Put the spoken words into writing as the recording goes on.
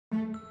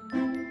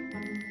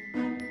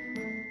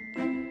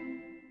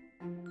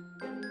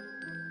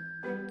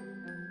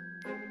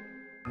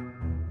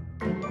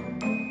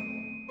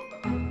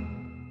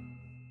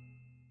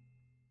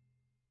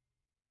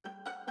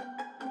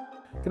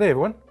G'day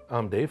everyone,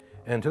 I'm Dave,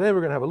 and today we're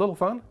going to have a little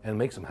fun and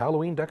make some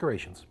Halloween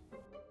decorations.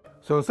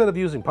 So instead of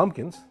using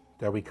pumpkins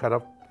that we cut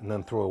up and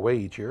then throw away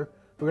each year,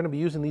 we're going to be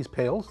using these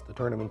pails to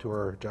turn them into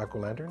our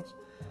jack-o'-lanterns.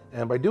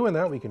 And by doing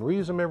that, we can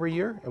reuse them every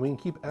year and we can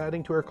keep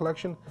adding to our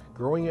collection,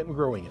 growing it and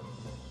growing it.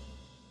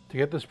 To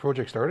get this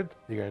project started,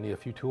 you're going to need a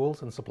few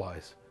tools and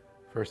supplies.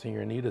 First thing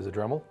you're going to need is a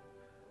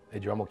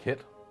Dremel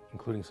kit,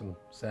 including some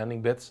sanding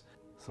bits,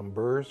 some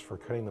burrs for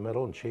cutting the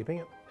metal and shaping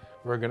it.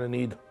 We're going to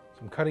need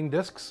some cutting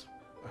discs,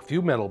 a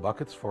few metal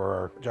buckets for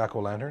our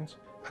jack-o'-lanterns,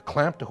 a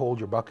clamp to hold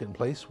your bucket in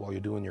place while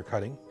you're doing your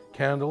cutting,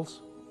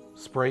 candles,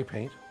 spray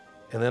paint,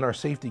 and then our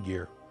safety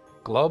gear,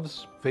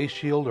 gloves, face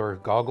shield or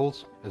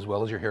goggles, as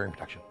well as your hearing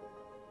protection.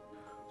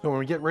 So when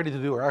we get ready to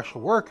do our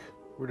actual work,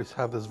 we just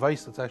have this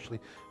vise that's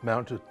actually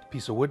mounted to a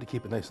piece of wood to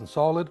keep it nice and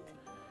solid.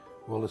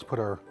 We'll just put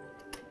our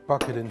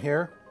bucket in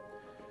here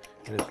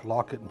and just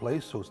lock it in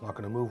place so it's not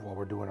going to move while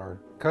we're doing our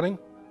cutting.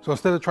 So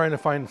instead of trying to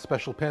find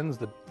special pins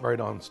that write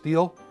on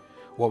steel,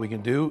 what we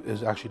can do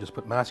is actually just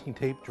put masking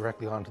tape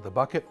directly onto the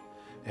bucket,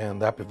 and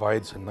that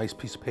provides a nice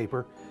piece of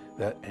paper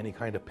that any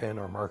kind of pen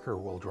or marker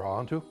will draw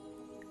onto.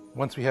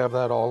 Once we have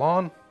that all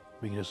on,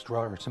 we can just draw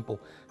our simple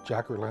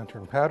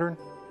jack-o'-lantern pattern.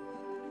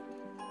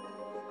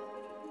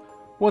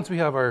 Once we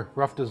have our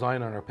rough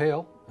design on our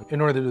pail,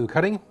 in order to do the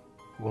cutting,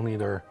 we'll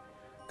need our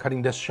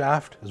cutting disc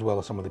shaft as well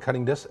as some of the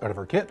cutting discs out of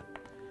our kit.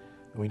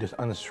 And we just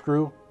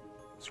unscrew,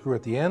 screw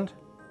at the end.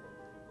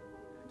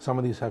 Some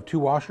of these have two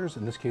washers,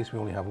 in this case we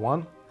only have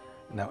one.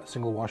 And now a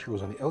single washer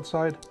goes on the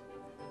outside.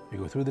 We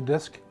go through the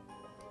disc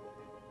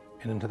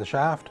and into the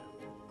shaft,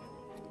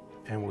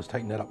 and we'll just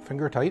tighten that up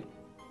finger tight.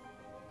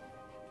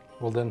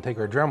 We'll then take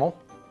our Dremel,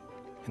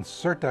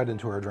 insert that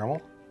into our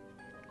Dremel,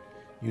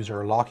 use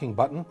our locking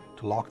button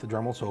to lock the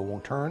Dremel so it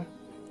won't turn,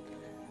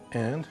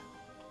 and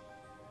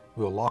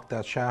we'll lock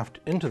that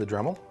shaft into the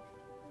Dremel.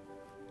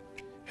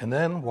 And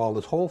then while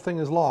this whole thing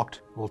is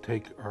locked, we'll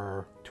take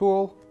our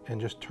tool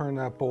and just turn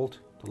that bolt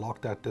to lock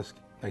that disc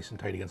nice and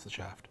tight against the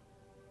shaft.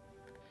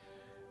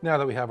 Now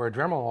that we have our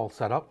Dremel all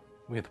set up,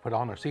 we have to put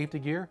on our safety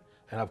gear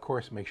and of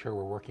course make sure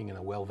we're working in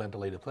a well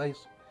ventilated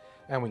place,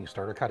 and we can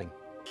start our cutting.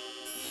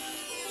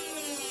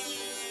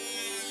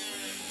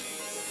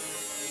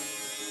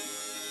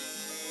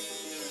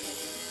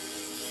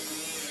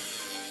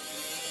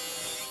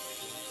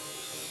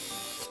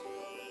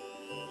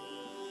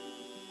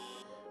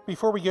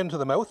 Before we get into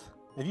the mouth,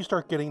 if you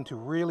start getting to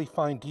really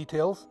fine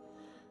details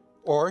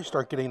or you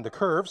start getting the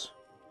curves,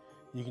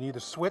 you can either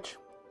switch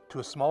to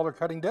a smaller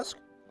cutting disc,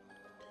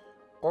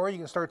 or you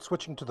can start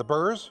switching to the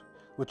burrs,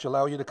 which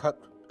allow you to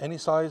cut any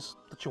size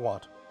that you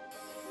want.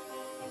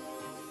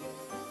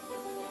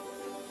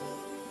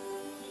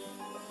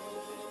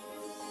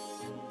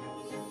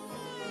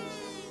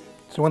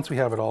 So once we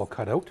have it all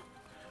cut out,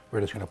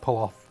 we're just going to pull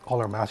off all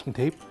our masking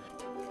tape.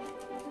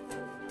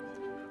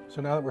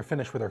 So now that we're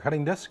finished with our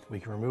cutting disc, we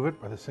can remove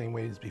it by the same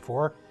way as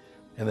before,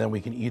 and then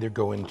we can either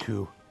go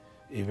into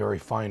a very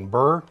fine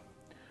burr,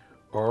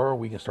 or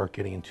we can start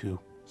getting into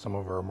some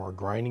of our more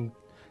grinding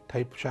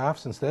type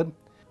shafts instead.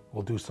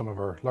 We'll do some of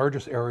our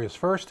largest areas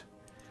first,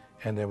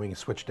 and then we can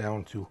switch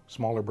down to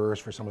smaller burrs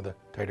for some of the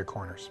tighter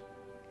corners.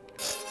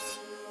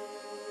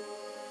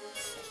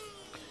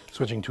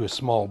 Switching to a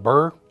small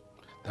burr,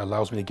 that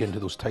allows me to get into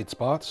those tight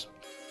spots.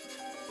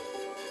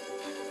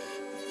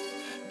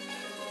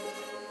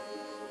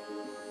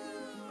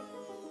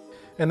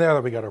 And now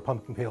that we got our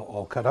pumpkin pail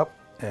all cut up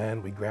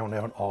and we ground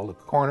out all the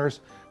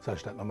corners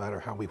such that no matter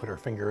how we put our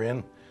finger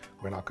in,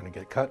 we're not going to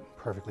get cut,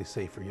 perfectly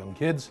safe for young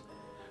kids.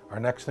 Our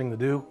next thing to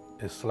do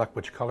is select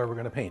which color we're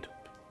going to paint.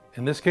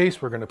 In this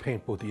case, we're going to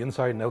paint both the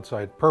inside and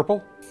outside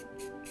purple.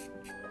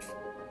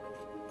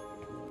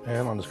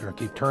 And I'm just going to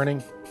keep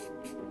turning.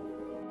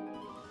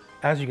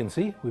 As you can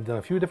see, we've done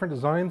a few different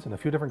designs and a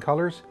few different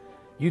colors.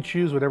 You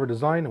choose whatever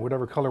design and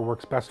whatever color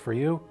works best for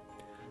you.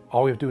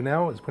 All we have to do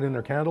now is put in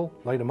our candle,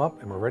 light them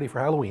up, and we're ready for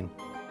Halloween.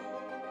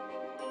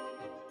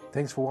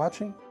 Thanks for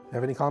watching. If you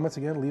have any comments,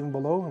 again, leave them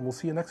below, and we'll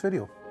see you next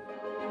video.